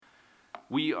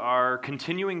We are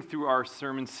continuing through our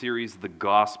sermon series, The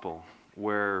Gospel,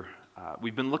 where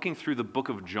we've been looking through the book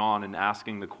of John and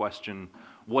asking the question,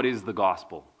 what is the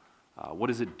gospel? What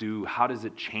does it do? How does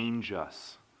it change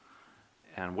us?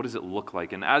 And what does it look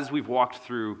like? And as we've walked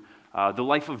through the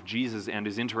life of Jesus and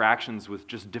his interactions with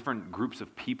just different groups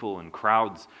of people and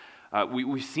crowds,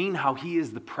 we've seen how he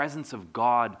is the presence of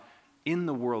God in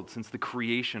the world since the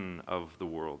creation of the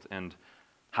world, and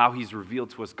how he's revealed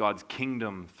to us God's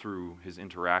kingdom through his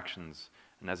interactions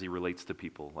and as he relates to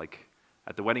people, like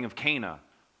at the wedding of Cana,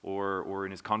 or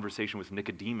in his conversation with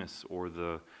Nicodemus, or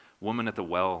the woman at the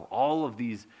well. All of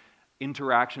these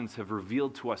interactions have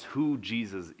revealed to us who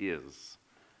Jesus is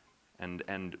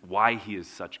and why he is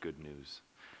such good news.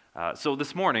 So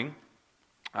this morning,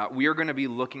 we are going to be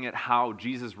looking at how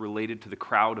Jesus related to the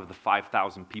crowd of the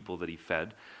 5,000 people that he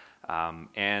fed.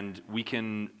 And we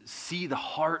can see the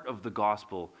heart of the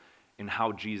gospel in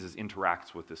how Jesus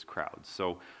interacts with this crowd.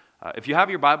 So if you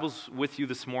have your Bibles with you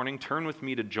this morning, turn with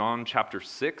me to John chapter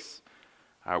 6.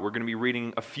 We're going to be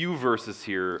reading a few verses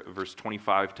here, verse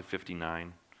 25 to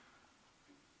 59.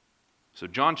 So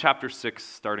John chapter 6,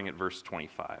 starting at verse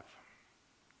 25.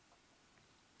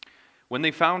 When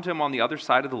they found him on the other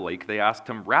side of the lake, they asked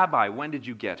him, "Rabbi, when did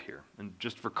you get here?" And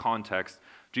just for context,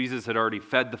 Jesus had already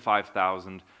fed the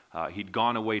 5,000. He'd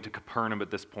gone away to Capernaum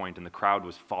at this point, and the crowd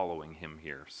was following him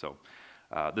here. So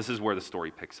this is where the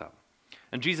story picks up.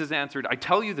 And Jesus answered, "I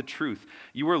tell you the truth.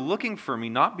 You are looking for me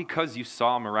not because you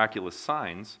saw miraculous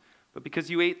signs, but because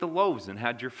you ate the loaves and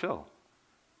had your fill.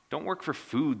 Don't work for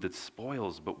food that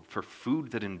spoils, but for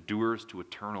food that endures to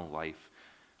eternal life,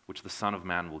 which the Son of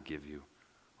Man will give you.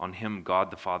 On him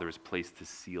God the Father has placed his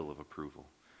seal of approval."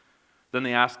 Then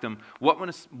they asked him, what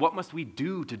must we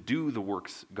do to do the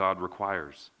works God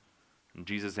requires?" And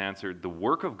Jesus answered, "The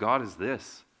work of God is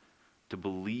this, to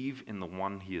believe in the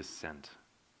one he has sent."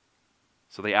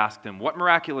 So they asked him, "What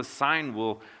miraculous sign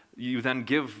will you then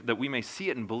give that we may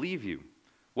see it and believe you?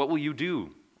 What will you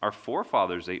do? Our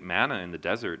forefathers ate manna in the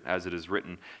desert, as it is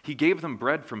written, 'He gave them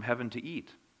bread from heaven to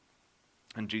eat.'"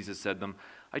 And Jesus said to them,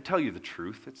 "I tell you the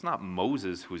truth, it's not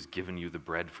Moses who has given you the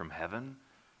bread from heaven,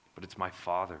 but it's my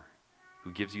Father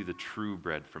who gives you the true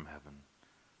bread from heaven.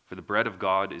 For the bread of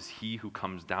God is he who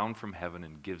comes down from heaven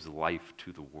and gives life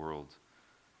to the world."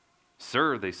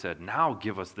 "Sir," they said, "now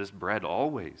give us this bread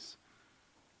always."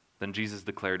 Then Jesus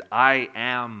declared, "I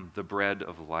am the bread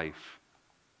of life.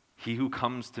 He who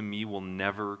comes to me will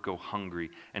never go hungry,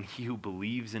 and he who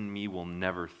believes in me will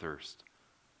never thirst.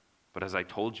 But as I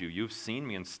told you, you've seen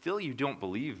me, and still you don't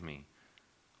believe me.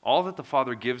 All that the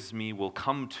Father gives me will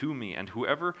come to me, and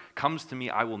whoever comes to me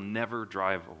I will never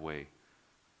drive away.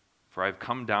 For I have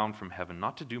come down from heaven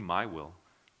not to do my will,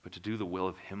 but to do the will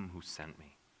of him who sent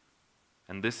me.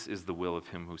 And this is the will of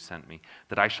him who sent me,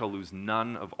 that I shall lose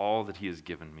none of all that he has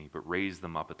given me, but raise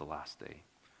them up at the last day.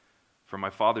 For my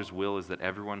Father's will is that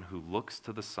everyone who looks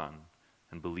to the Son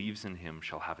and believes in him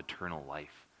shall have eternal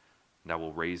life, and I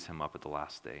will raise him up at the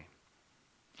last day."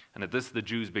 And at this the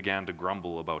Jews began to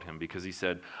grumble about him, because he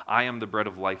said, "I am the bread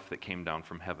of life that came down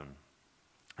from heaven."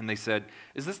 And they said,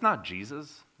 "Is this not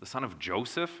Jesus, the son of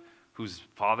Joseph, whose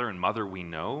father and mother we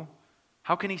know?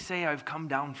 How can he say, 'I've come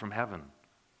down from heaven'?"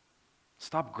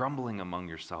 "Stop grumbling among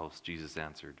yourselves," Jesus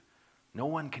answered. "No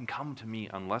one can come to me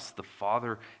unless the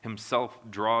Father himself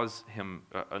draws him,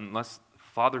 unless the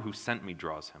Father who sent me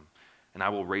draws him, and I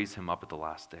will raise him up at the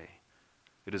last day.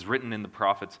 It is written in the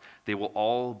prophets, they will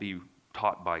all be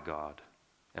taught by God.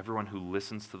 Everyone who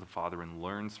listens to the Father and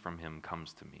learns from him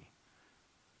comes to me.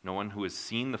 No one has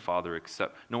seen the Father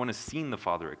except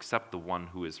the one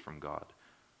who is from God.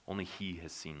 Only he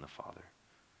has seen the Father.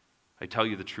 I tell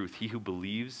you the truth, he who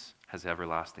believes has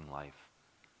everlasting life.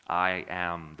 I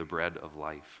am the bread of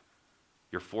life.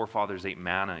 Your forefathers ate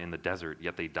manna in the desert,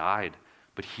 yet they died.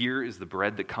 But here is the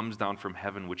bread that comes down from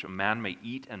heaven, which a man may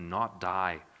eat and not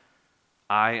die.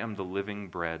 I am the living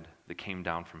bread that came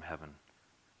down from heaven.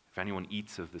 If anyone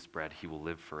eats of this bread, he will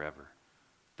live forever.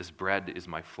 This bread is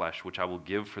my flesh, which I will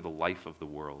give for the life of the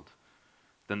world."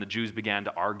 Then the Jews began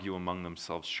to argue among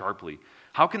themselves sharply,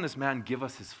 "How can this man give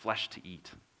us his flesh to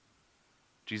eat?"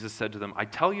 Jesus said to them, "I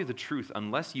tell you the truth,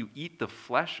 unless you eat the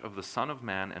flesh of the Son of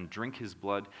Man and drink his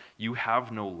blood, you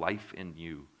have no life in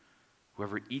you.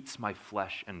 Whoever eats my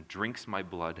flesh and drinks my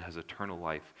blood has eternal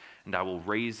life, and I will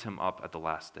raise him up at the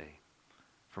last day.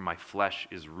 For my flesh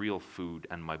is real food,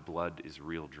 and my blood is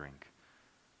real drink.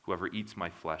 Whoever eats my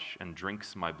flesh and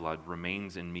drinks my blood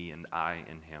remains in me, and I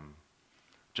in him.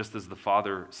 Just as the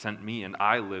Father sent me, and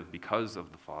I live because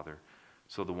of the Father,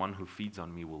 so the one who feeds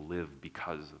on me will live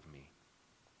because of me.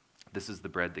 This is the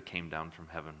bread that came down from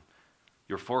heaven.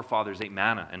 Your forefathers ate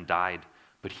manna and died,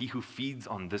 but he who feeds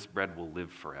on this bread will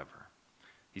live forever."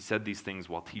 He said these things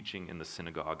while teaching in the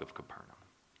synagogue of Capernaum.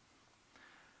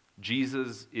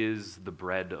 Jesus is the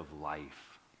bread of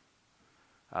life.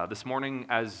 This morning,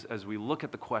 as we look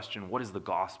at the question, what is the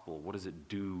gospel? What does it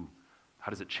do? How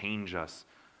does it change us?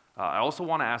 I also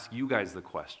want to ask you guys the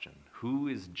question, who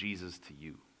is Jesus to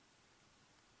you?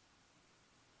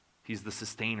 He's the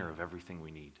sustainer of everything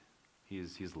we need.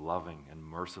 He's loving and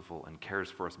merciful and cares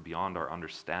for us beyond our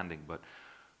understanding, but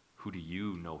who do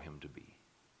you know him to be?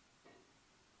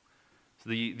 So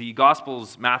the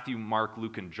Gospels, Matthew, Mark,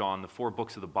 Luke, and John, the 4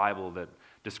 books of the Bible that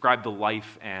describe the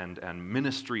life and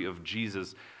ministry of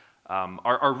Jesus,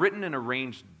 are written and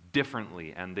arranged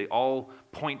differently, and they all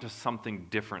point to something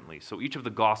differently. So each of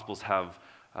the Gospels have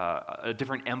a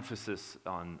different emphasis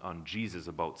on Jesus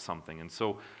about something. And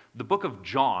so the book of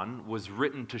John was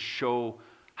written to show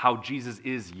how Jesus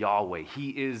is Yahweh. He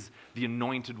is the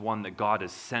anointed one that God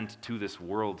has sent to this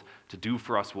world to do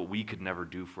for us what we could never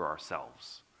do for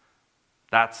ourselves.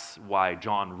 That's why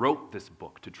John wrote this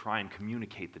book, to try and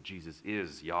communicate that Jesus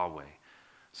is Yahweh.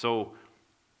 So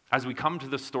as we come to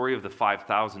the story of the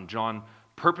 5,000, John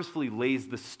purposefully lays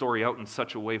this story out in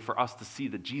such a way for us to see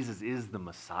that Jesus is the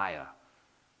Messiah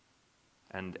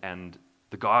and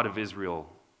the God of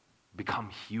Israel become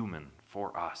human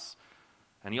for us.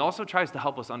 And he also tries to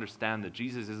help us understand that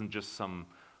Jesus isn't just some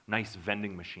nice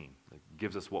vending machine that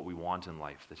gives us what we want in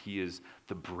life, that he is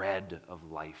the bread of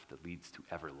life that leads to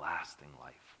everlasting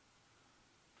life.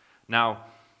 Now,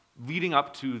 leading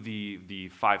up to the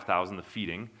 5,000, the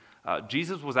feeding,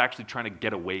 Jesus was actually trying to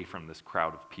get away from this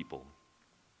crowd of people.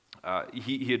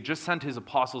 He had just sent his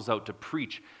apostles out to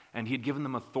preach, and he had given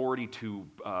them authority to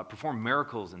perform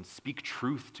miracles and speak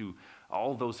truth to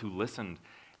all those who listened.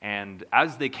 And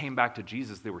as they came back to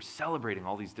Jesus, they were celebrating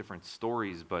all these different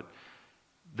stories, but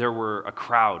there were a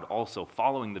crowd also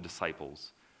following the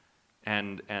disciples.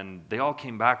 And they all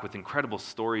came back with incredible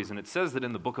stories. And it says that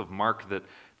in the book of Mark that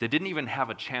they didn't even have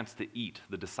a chance to eat,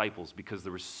 the disciples, because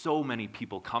there were so many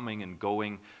people coming and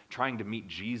going, trying to meet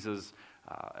Jesus,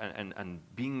 and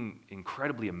being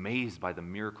incredibly amazed by the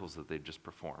miracles that they'd just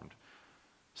performed.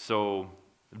 So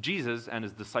Jesus and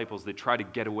his disciples, they try to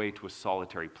get away to a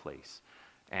solitary place.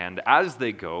 And as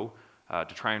they go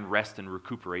to try and rest and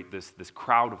recuperate, this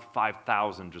crowd of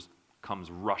 5,000 just comes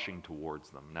rushing towards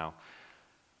them. Now,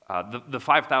 the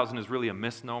 5,000 is really a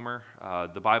misnomer.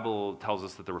 The Bible tells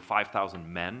us that there were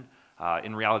 5,000 men.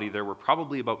 In reality, there were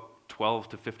probably about 12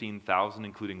 to 15,000,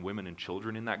 including women and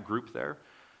children in that group there.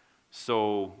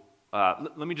 So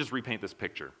let me just repaint this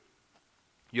picture.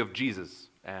 You have Jesus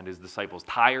and his disciples,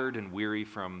 tired and weary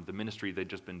from the ministry they'd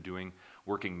just been doing,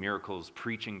 working miracles,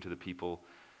 preaching to the people,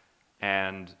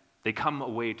 and they come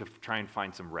away to try and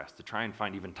find some rest, to try and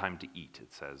find even time to eat,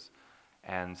 it says.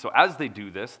 And so as they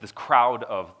do this crowd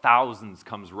of thousands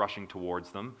comes rushing towards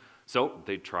them. So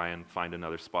they try and find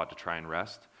another spot to try and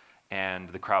rest. And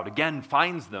the crowd again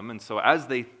finds them. And so as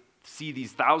they see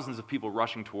these thousands of people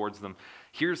rushing towards them,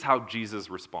 here's how Jesus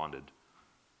responded.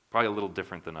 Probably a little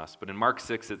different than us. But in Mark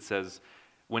 6 it says,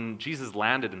 when Jesus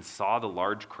landed and saw the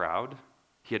large crowd,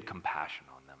 he had compassion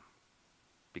on them,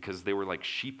 because they were like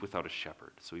sheep without a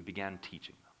shepherd. So he began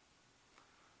teaching them.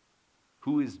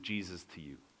 Who is Jesus to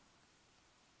you?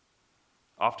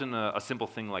 Often a simple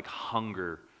thing like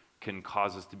hunger can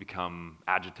cause us to become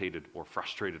agitated or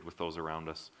frustrated with those around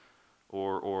us.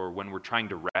 Or when we're trying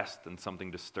to rest and something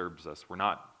disturbs us, we're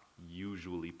not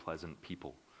usually pleasant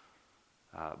people.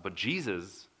 But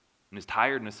Jesus, in his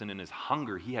tiredness and in his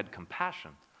hunger, he had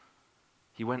compassion.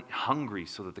 He went hungry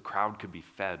so that the crowd could be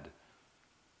fed.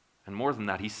 And more than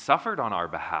that, he suffered on our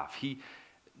behalf.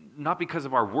 Not because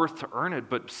of our worth to earn it,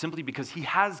 but simply because he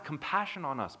has compassion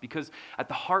on us. Because at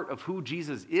the heart of who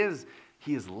Jesus is,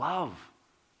 he is love.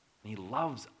 And he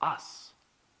loves us.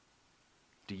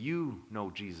 Do you know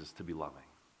Jesus to be loving?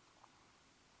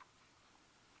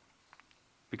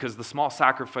 Because the small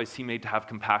sacrifice he made to have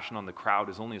compassion on the crowd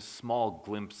is only a small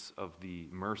glimpse of the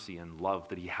mercy and love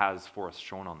that he has for us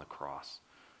shown on the cross.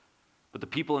 But the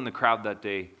people in the crowd that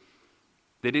day,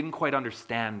 they didn't quite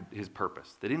understand his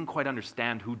purpose. They didn't quite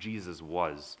understand who Jesus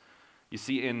was. You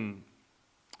see, in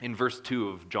verse 2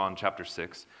 of John chapter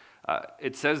 6,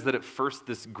 it says that at first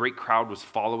this great crowd was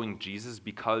following Jesus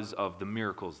because of the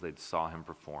miracles they'd saw him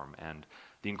perform and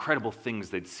the incredible things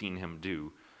they'd seen him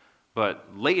do. But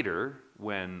later,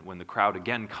 when the crowd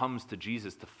again comes to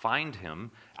Jesus to find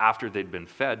him after they'd been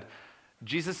fed,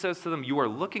 Jesus says to them, "You are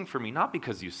looking for me not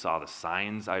because you saw the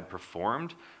signs I'd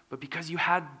performed, but because you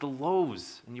had the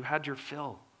loaves and you had your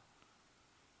fill."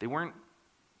 They weren't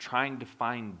trying to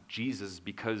find Jesus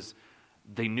because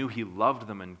they knew he loved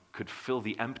them and could fill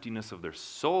the emptiness of their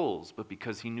souls, but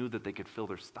because he knew that they could fill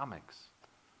their stomachs.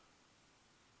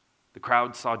 The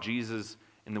crowd saw Jesus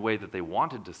in the way that they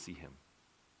wanted to see him,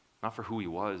 not for who he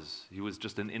was. He was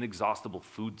just an inexhaustible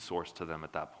food source to them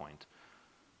at that point,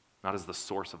 not as the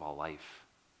source of all life.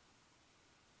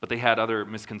 But they had other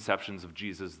misconceptions of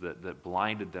Jesus that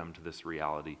blinded them to this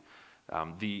reality.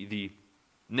 The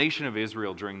nation of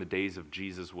Israel during the days of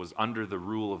Jesus was under the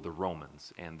rule of the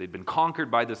Romans, and they'd been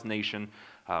conquered by this nation.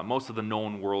 Most of the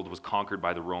known world was conquered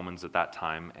by the Romans at that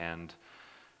time, and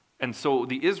so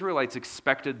the Israelites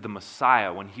expected the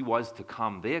Messiah, when he was to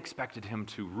come, they expected him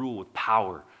to rule with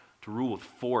power, to rule with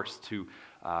force, to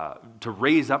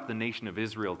raise up the nation of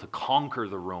Israel, to conquer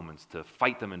the Romans, to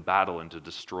fight them in battle and to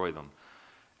destroy them.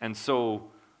 And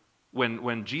so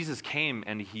when Jesus came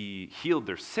and he healed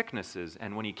their sicknesses,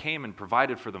 and when he came and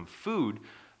provided for them food,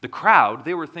 the crowd,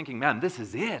 they were thinking, man, this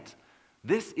is it.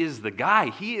 This is the guy.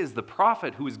 He is the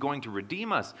prophet who is going to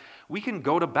redeem us. We can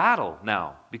go to battle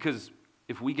now, because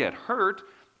if we get hurt,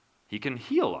 he can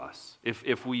heal us.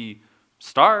 If we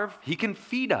starve, he can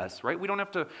feed us, right? We don't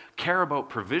have to care about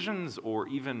provisions or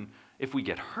even if we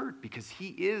get hurt, because he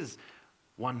is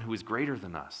one who is greater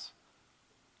than us.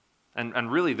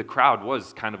 And really, the crowd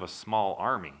was kind of a small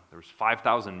army. There was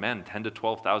 5,000 men, 10 to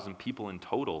 12,000 people in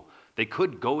total. They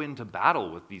could go into battle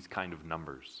with these kind of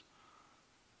numbers.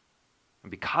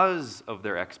 And because of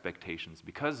their expectations,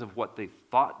 because of what they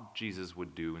thought Jesus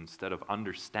would do, instead of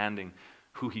understanding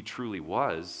who he truly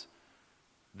was,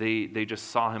 they just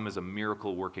saw him as a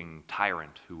miracle-working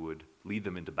tyrant who would lead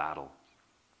them into battle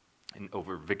and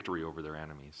over victory over their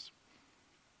enemies.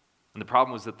 And the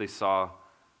problem was that they saw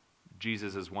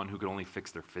Jesus as one who could only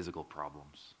fix their physical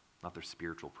problems, not their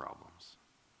spiritual problems.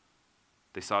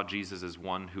 They saw Jesus as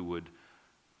one who would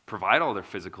provide all their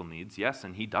physical needs, yes,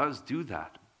 and he does do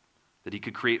that. That he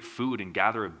could create food and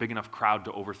gather a big enough crowd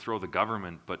to overthrow the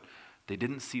government, but they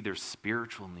didn't see their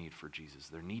spiritual need for Jesus,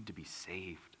 their need to be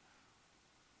saved.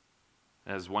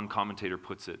 As one commentator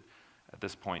puts it at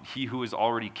this point, he who is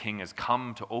already king has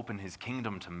come to open his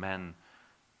kingdom to men,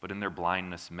 but in their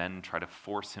blindness, men try to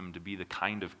force him to be the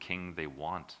kind of king they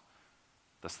want.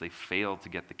 Thus they fail to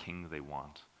get the king they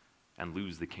want and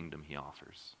lose the kingdom he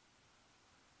offers.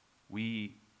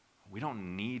 We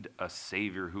don't need a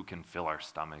savior who can fill our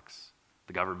stomachs.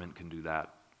 The government can do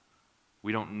that.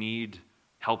 We don't need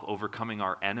help overcoming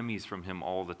our enemies from him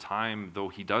all the time, though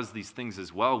he does these things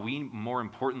as well. We, more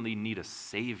importantly, need a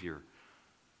savior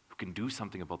who can do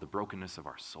something about the brokenness of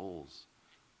our souls,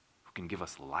 who can give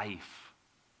us life,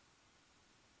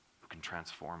 who can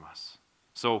transform us.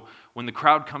 So when the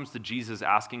crowd comes to Jesus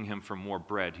asking him for more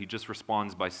bread, he just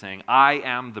responds by saying, I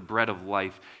am the bread of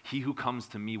life. He who comes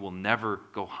to me will never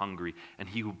go hungry, and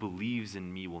he who believes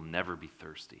in me will never be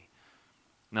thirsty.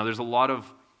 Now there's a lot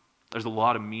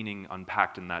of meaning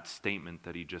unpacked in that statement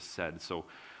that he just said. So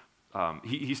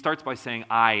he starts by saying,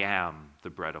 I am the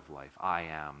bread of life. I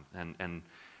am. And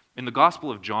in the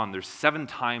Gospel of John, there's 7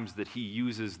 times that he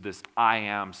uses this I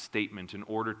am statement in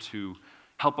order to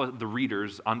help the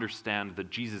readers understand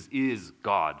that Jesus is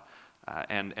God.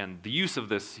 And the use of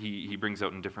this he brings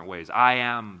out in different ways. I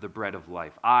am the bread of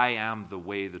life. I am the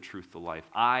way, the truth, the life.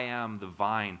 I am the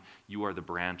vine. You are the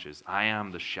branches. I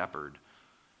am the shepherd.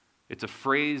 It's a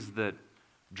phrase that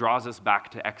draws us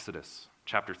back to Exodus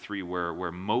chapter 3,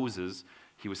 where Moses,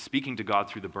 he was speaking to God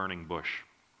through the burning bush.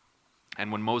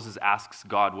 And when Moses asks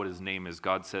God what his name is,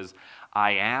 God says,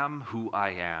 I am who I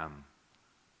am.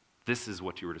 This is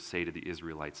what you were to say to the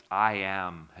Israelites. I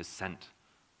am has sent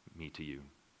me to you.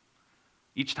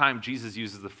 Each time Jesus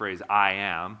uses the phrase, I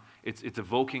am, it's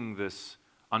evoking this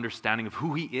understanding of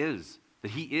who he is,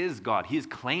 that he is God. He is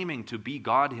claiming to be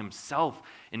God himself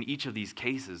in each of these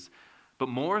cases. But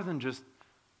more than just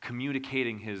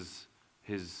communicating his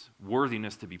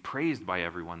worthiness to be praised by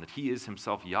everyone, that he is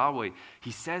himself Yahweh,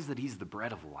 he says that he's the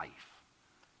bread of life.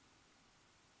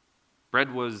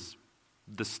 Bread was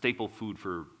the staple food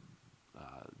for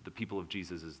the people of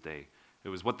Jesus' day. It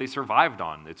was what they survived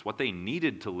on. It's what they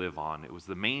needed to live on. It was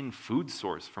the main food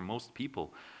source for most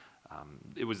people.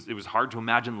 It was hard to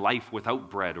imagine life without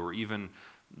bread, or even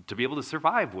to be able to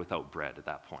survive without bread at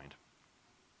that point.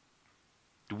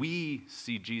 Do we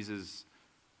see Jesus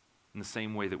in the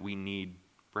same way that we need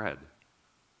bread?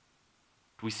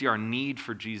 Do we see our need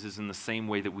for Jesus in the same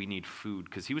way that we need food?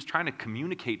 Because he was trying to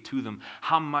communicate to them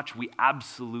how much we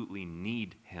absolutely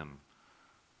need him.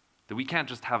 That we can't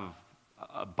just have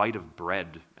a bite of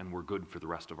bread and we're good for the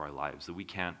rest of our lives. That we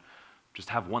can't just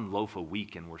have one loaf a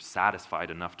week and we're satisfied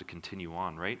enough to continue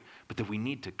on, right? But that we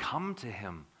need to come to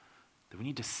him. That we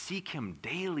need to seek him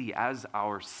daily as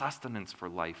our sustenance for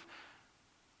life.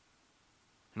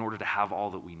 In order to have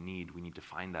all that we need to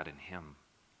find that in him.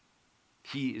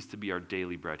 He is to be our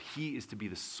daily bread. He is to be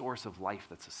the source of life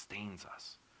that sustains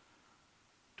us.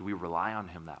 Do we rely on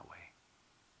him that way?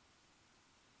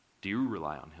 Do you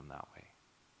rely on him that way?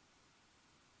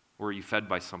 Or are you fed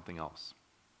by something else?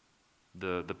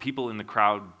 The people in the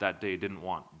crowd that day didn't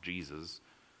want Jesus.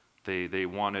 They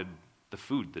wanted the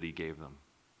food that he gave them.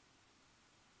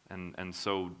 And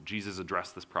so Jesus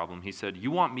addressed this problem. He said, you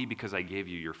want me because I gave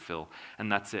you your fill,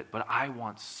 and that's it. But I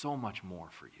want so much more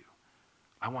for you.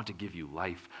 I want to give you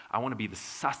life. I want to be the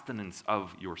sustenance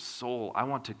of your soul. I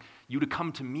want you to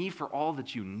come to me for all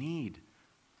that you need.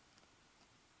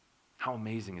 How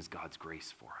amazing is God's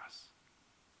grace for us?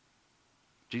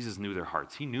 Jesus knew their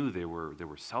hearts. He knew they were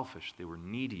selfish, they were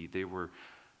needy, they were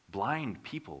blind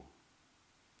people.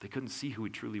 They couldn't see who he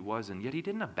truly was, and yet he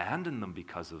didn't abandon them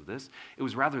because of this. It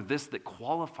was rather this that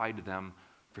qualified them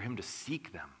for him to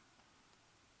seek them.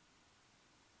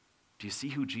 Do you see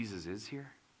who Jesus is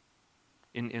here?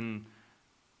 In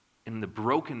the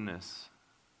brokenness,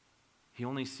 he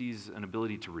only sees an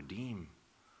ability to redeem.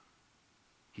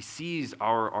 He sees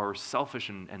our selfish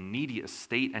and needy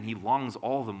estate, and he longs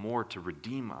all the more to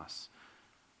redeem us.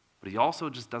 But he also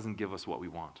just doesn't give us what we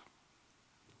want.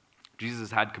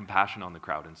 Jesus had compassion on the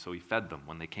crowd, and so he fed them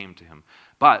when they came to him.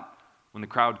 But when the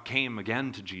crowd came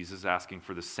again to Jesus asking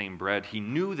for the same bread, he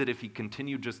knew that if he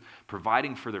continued just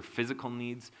providing for their physical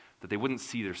needs, that they wouldn't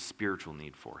see their spiritual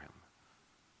need for him.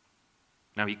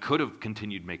 Now, he could have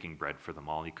continued making bread for them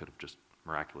all. He could have just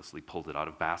miraculously pulled it out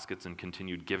of baskets and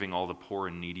continued giving all the poor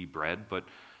and needy bread. But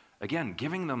again,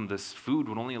 giving them this food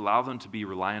would only allow them to be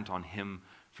reliant on him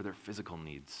for their physical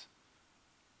needs.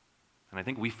 And I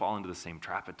think we fall into the same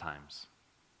trap at times.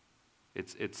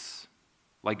 It's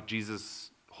like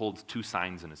Jesus holds two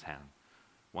signs in his hand.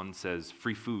 One says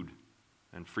free food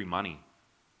and free money.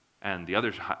 And the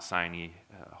other sign he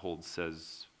holds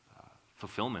says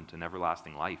fulfillment and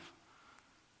everlasting life.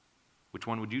 Which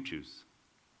one would you choose?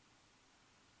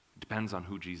 It depends on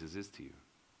who Jesus is to you.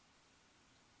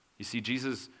 You see,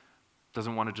 Jesus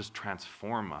doesn't want to just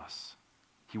transform us.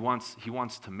 He wants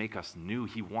to make us new.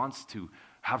 He wants to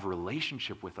have a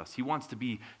relationship with us. He wants to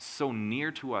be so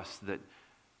near to us that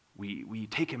we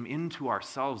take him into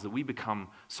ourselves, that we become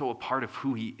so a part of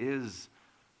who he is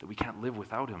that we can't live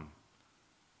without him.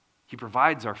 He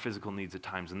provides our physical needs at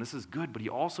times, and this is good, but he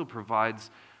also provides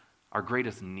our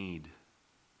greatest need.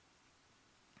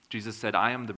 Jesus said,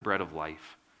 I am the bread of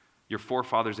life. Your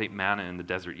forefathers ate manna in the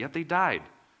desert, yet they died.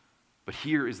 But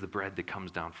here is the bread that comes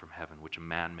down from heaven, which a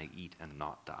man may eat and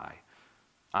not die.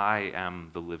 I am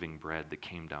the living bread that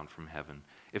came down from heaven.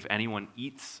 If anyone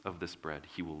eats of this bread,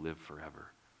 he will live forever.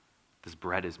 This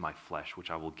bread is my flesh,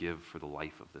 which I will give for the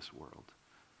life of this world.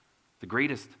 The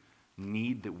greatest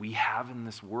need that we have in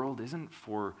this world isn't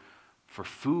for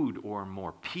food or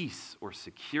more peace or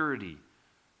security.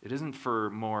 It isn't for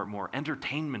more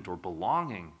entertainment or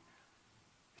belonging.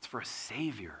 It's for a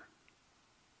Savior.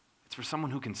 It's for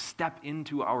someone who can step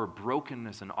into our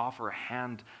brokenness and offer a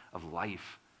hand of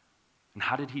life. And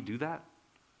how did he do that?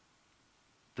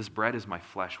 This bread is my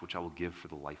flesh, which I will give for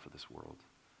the life of this world.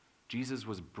 Jesus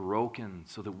was broken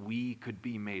so that we could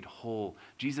be made whole.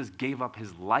 Jesus gave up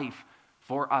his life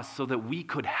for us so that we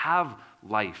could have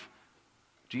life.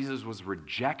 Jesus was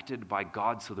rejected by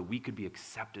God so that we could be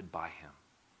accepted by him.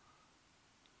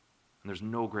 And there's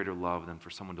no greater love than for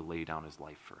someone to lay down his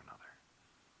life for another.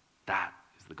 That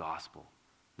is the gospel.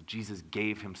 That Jesus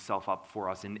gave himself up for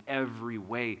us in every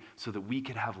way so that we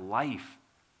could have life.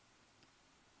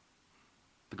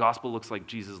 The gospel looks like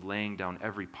Jesus laying down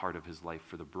every part of his life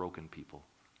for the broken people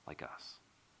like us.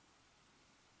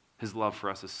 His love for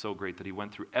us is so great that he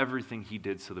went through everything he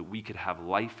did so that we could have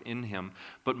life in him.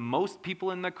 But most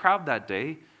people in the crowd that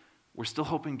day were still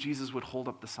hoping Jesus would hold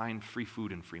up the sign, free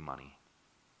food and free money.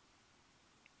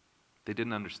 They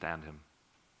didn't understand him.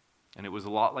 And it was a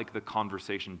lot like the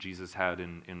conversation Jesus had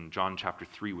in John chapter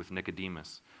 3 with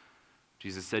Nicodemus.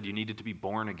 Jesus said you needed to be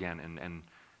born again, and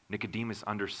Nicodemus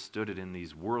understood it in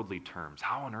these worldly terms.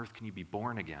 How on earth can you be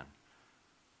born again?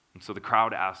 And so the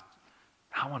crowd asked,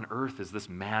 how on earth is this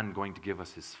man going to give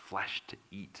us his flesh to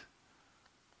eat?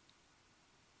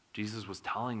 Jesus was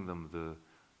telling them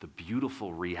the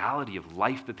beautiful reality of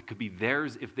life that could be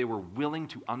theirs if they were willing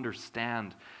to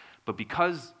understand. But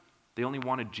because they only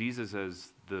wanted Jesus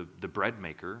as the bread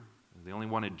maker, they only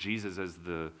wanted Jesus as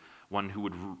the one who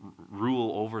would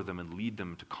rule over them and lead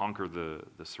them to conquer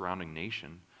the surrounding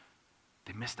nation,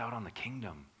 they missed out on the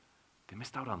kingdom. They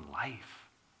missed out on life.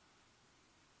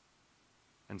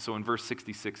 And so in verse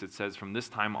 66 it says, from this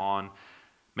time on,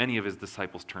 many of his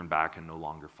disciples turned back and no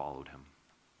longer followed him.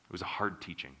 It was a hard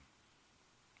teaching.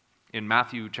 In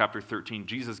Matthew chapter 13,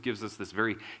 Jesus gives us this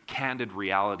very candid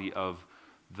reality of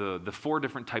the four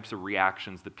different types of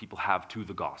reactions that people have to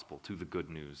the gospel, to the good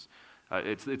news.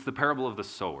 It's the parable of the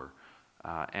sower,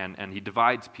 and he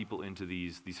divides people into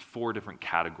these four different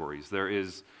categories. There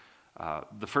is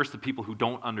the first, the people who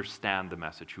don't understand the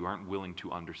message, who aren't willing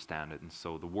to understand it, and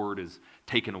so the word is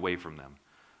taken away from them.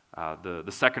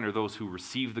 The second are those who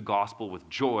receive the gospel with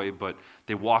joy, but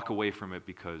they walk away from it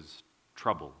because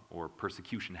trouble or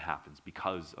persecution happens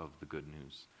because of the good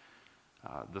news.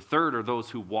 The third are those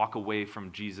who walk away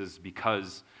from Jesus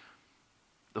because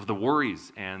of the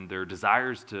worries and their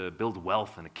desires to build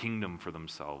wealth and a kingdom for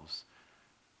themselves.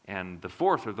 And the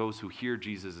fourth are those who hear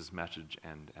Jesus' message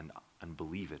and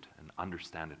believe it and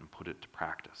understand it and put it to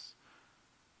practice.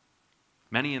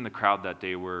 Many in the crowd that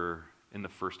day were in the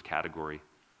first category.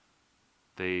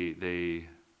 They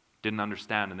didn't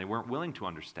understand, and they weren't willing to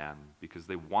understand because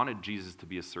they wanted Jesus to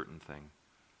be a certain thing.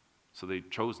 So they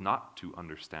chose not to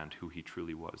understand who he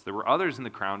truly was. There were others in the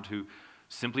crowd who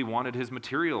simply wanted his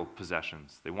material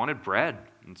possessions. They wanted bread,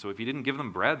 and so if he didn't give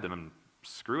them bread, then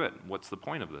screw it. What's the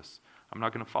point of this? I'm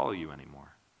not going to follow you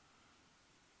anymore.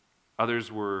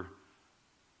 Others were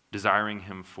desiring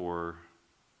him for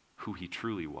who he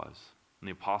truly was, and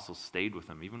the apostles stayed with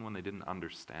him even when they didn't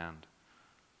understand.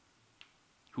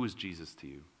 Who is Jesus to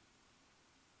you?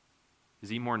 Is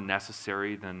he more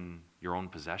necessary than your own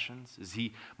possessions? Is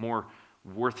he more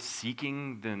worth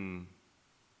seeking than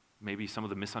maybe some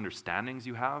of the misunderstandings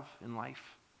you have in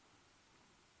life?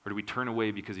 Or do we turn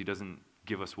away because he doesn't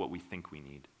give us what we think we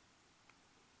need?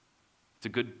 It's a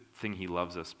good thing he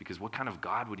loves us, because what kind of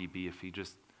God would he be if he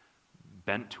just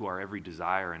bent to our every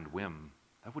desire and whim?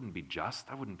 That wouldn't be just.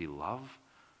 That wouldn't be love.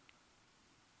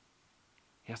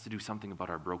 He has to do something about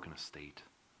our broken estate.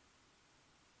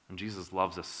 And Jesus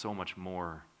loves us so much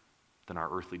more than our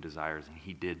earthly desires, and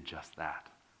he did just that.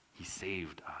 He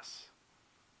saved us.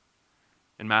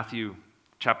 In Matthew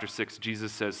chapter 6,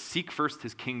 Jesus says, "Seek first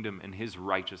his kingdom and his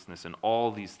righteousness, and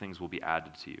all these things will be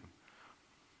added to you."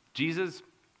 Jesus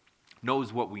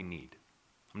knows what we need.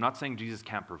 I'm not saying Jesus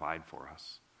can't provide for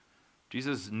us.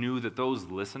 Jesus knew that those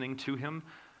listening to him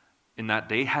in that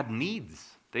day had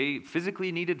needs. They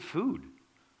physically needed food.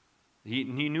 He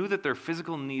knew that their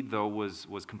physical need, though,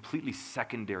 was completely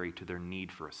secondary to their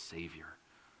need for a Savior,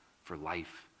 for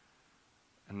life.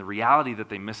 And the reality that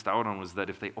they missed out on was that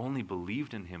if they only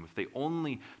believed in him, if they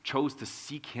only chose to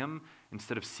seek him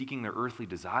instead of seeking their earthly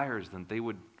desires, then they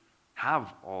would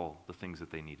have all the things that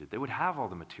they needed. They would have all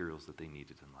the materials that they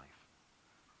needed in life.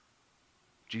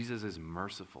 Jesus is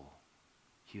merciful.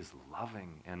 He is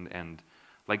loving. And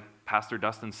like Pastor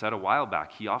Dustin said a while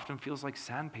back, he often feels like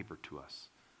sandpaper to us.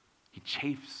 He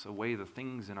chafes away the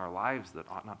things in our lives that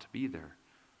ought not to be there.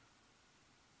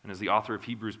 And as the author of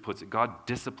Hebrews puts it, God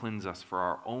disciplines us for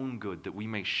our own good, that we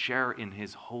may share in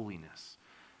his holiness.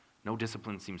 No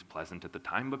discipline seems pleasant at the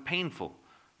time, but painful.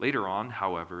 Later on,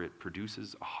 however, it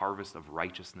produces a harvest of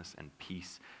righteousness and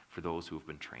peace for those who have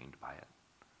been trained by it.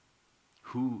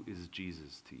 Who is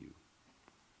Jesus to you?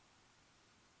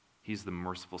 He's the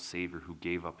merciful Savior who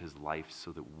gave up his life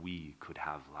so that we could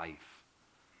have life.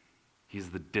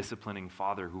 He's the disciplining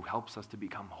Father who helps us to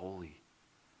become holy.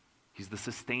 He's the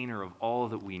sustainer of all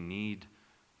that we need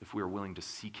if we are willing to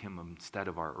seek him instead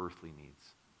of our earthly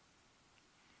needs.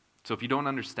 So if you don't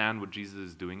understand what Jesus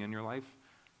is doing in your life,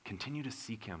 continue to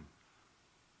seek him.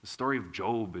 The story of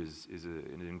Job is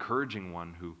an encouraging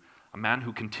one, a man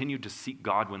who continued to seek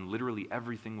God when literally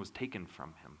everything was taken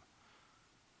from him.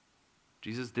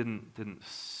 Jesus didn't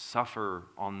suffer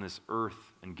on this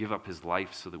earth and give up his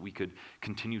life so that we could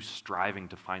continue striving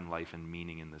to find life and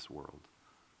meaning in this world.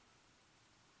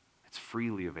 It's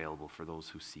freely available for those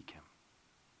who seek him.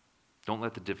 Don't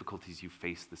let the difficulties you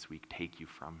face this week take you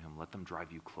from him. Let them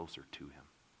drive you closer to him.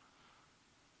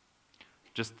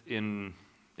 Just in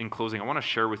closing, I want to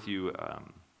share with you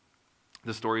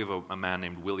the story of a man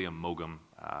named William Mogum.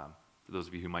 For those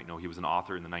of you who might know, he was an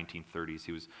author in the 1930s.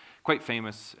 He was quite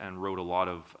famous and wrote a lot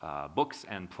of books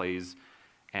and plays.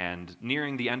 And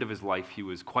nearing the end of his life, he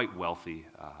was quite wealthy.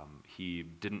 He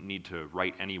didn't need to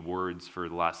write any words for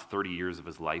the last 30 years of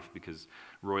his life because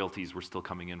royalties were still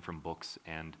coming in from books.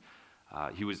 And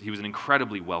he was an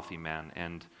incredibly wealthy man.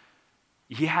 And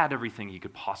he had everything he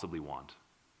could possibly want.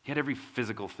 He had every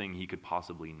physical thing he could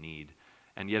possibly need.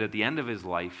 And yet at the end of his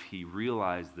life, he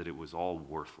realized that it was all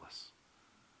worthless.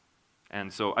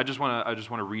 And so I just want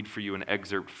to read for you an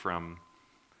excerpt from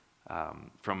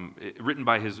written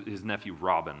by his nephew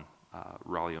Robin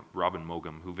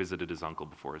Mogum, who visited his uncle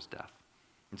before his death.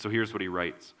 And so here's what he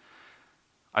writes.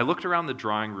 I looked around the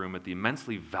drawing room at the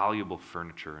immensely valuable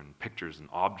furniture and pictures and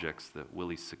objects that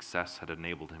Willie's success had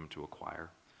enabled him to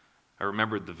acquire. I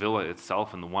remembered the villa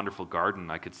itself and the wonderful garden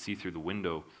I could see through the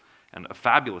window, and a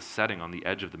fabulous setting on the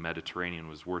edge of the Mediterranean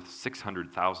was worth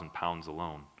 £600,000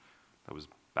 alone. That was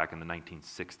back in the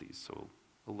 1960s, so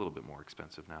a little bit more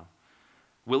expensive now.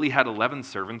 Willie had 11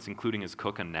 servants, including his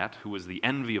cook Annette, who was the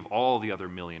envy of all the other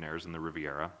millionaires in the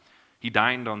Riviera. He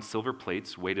dined on silver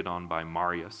plates waited on by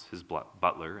Marius, his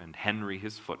butler, and Henry,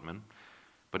 his footman,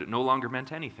 but it no longer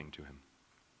meant anything to him.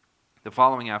 The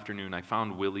following afternoon, I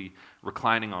found Willie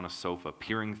reclining on a sofa,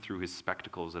 peering through his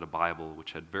spectacles at a Bible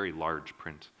which had very large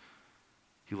print.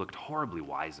 He looked horribly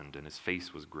wizened, and his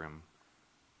face was grim.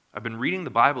 "I've been reading the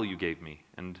Bible you gave me,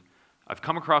 and I've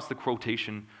come across the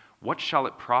quotation, 'What shall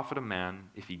it profit a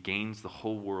man if he gains the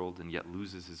whole world and yet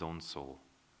loses his own soul?'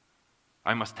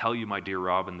 I must tell you, my dear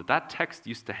Robin, that text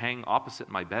used to hang opposite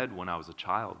my bed when I was a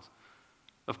child.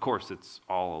 Of course, it's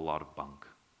all a lot of bunk.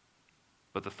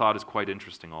 But the thought is quite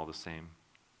interesting all the same."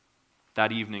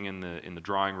 That evening in the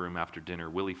drawing room after dinner,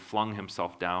 Willie flung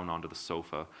himself down onto the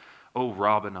sofa. "Oh,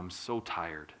 Robin, I'm so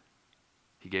tired."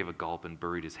 He gave a gulp and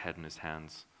buried his head in his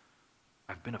hands.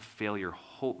 "I've been a failure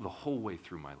the whole way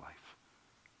through my life."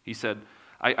 He said,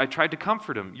 I tried to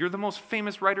comfort him. "You're the most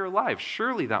famous writer alive.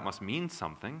 Surely that must mean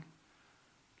something."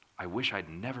 "I wish I'd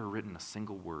never written a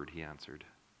single word," he answered.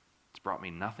 "It's brought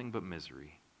me nothing but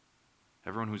misery.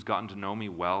 Everyone who's gotten to know me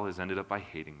well has ended up by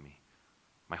hating me.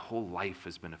 My whole life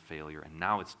has been a failure, and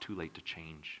now it's too late to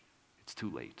change. It's too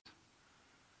late."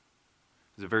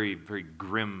 It's a very, very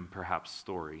grim, perhaps,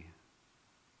 story,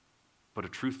 but a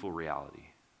truthful reality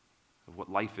of what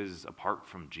life is apart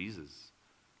from Jesus.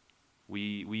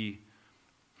 The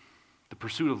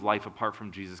pursuit of life apart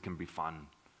from Jesus can be fun.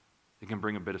 It can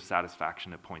bring a bit of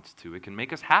satisfaction at points too. It can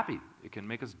make us happy. It can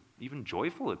make us even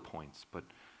joyful at points, but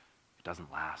it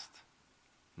doesn't last.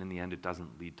 And in the end, it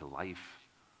doesn't lead to life.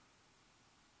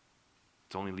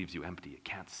 It only leaves you empty. It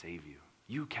can't save you.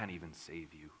 You can't even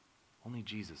save you. Only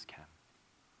Jesus can.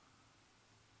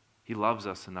 He loves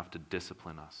us enough to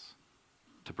discipline us,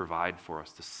 to provide for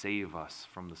us, to save us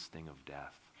from the sting of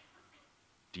death.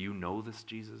 Do you know this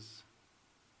Jesus?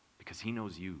 Because he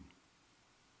knows you.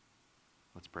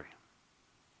 Let's pray.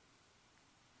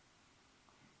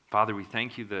 Father, we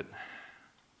thank you that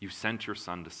you sent your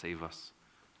Son to save us.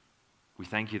 We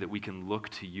thank you that we can look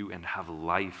to you and have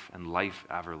life and life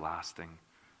everlasting.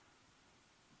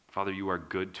 Father, you are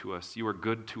good to us. You are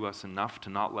good to us enough to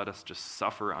not let us just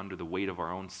suffer under the weight of our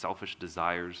own selfish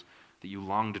desires, that you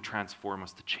long to transform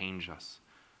us, to change us.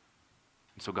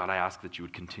 And so, God, I ask that you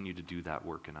would continue to do that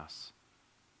work in us.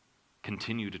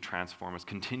 Continue to transform us.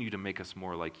 Continue to make us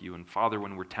more like you. And Father,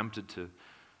 when we're tempted to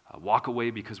walk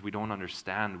away because we don't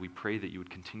understand, we pray that you would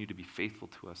continue to be faithful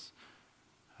to us,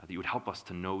 that you would help us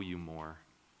to know you more.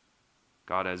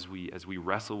 God, as we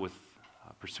wrestle with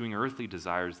pursuing earthly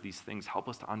desires, these things, help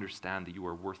us to understand that you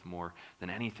are worth more than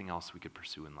anything else we could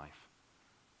pursue in life.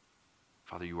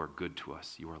 Father, you are good to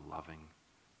us. You are loving.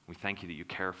 We thank you that you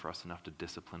care for us enough to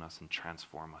discipline us and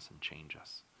transform us and change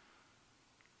us.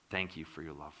 Thank you for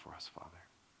your love for us, Father.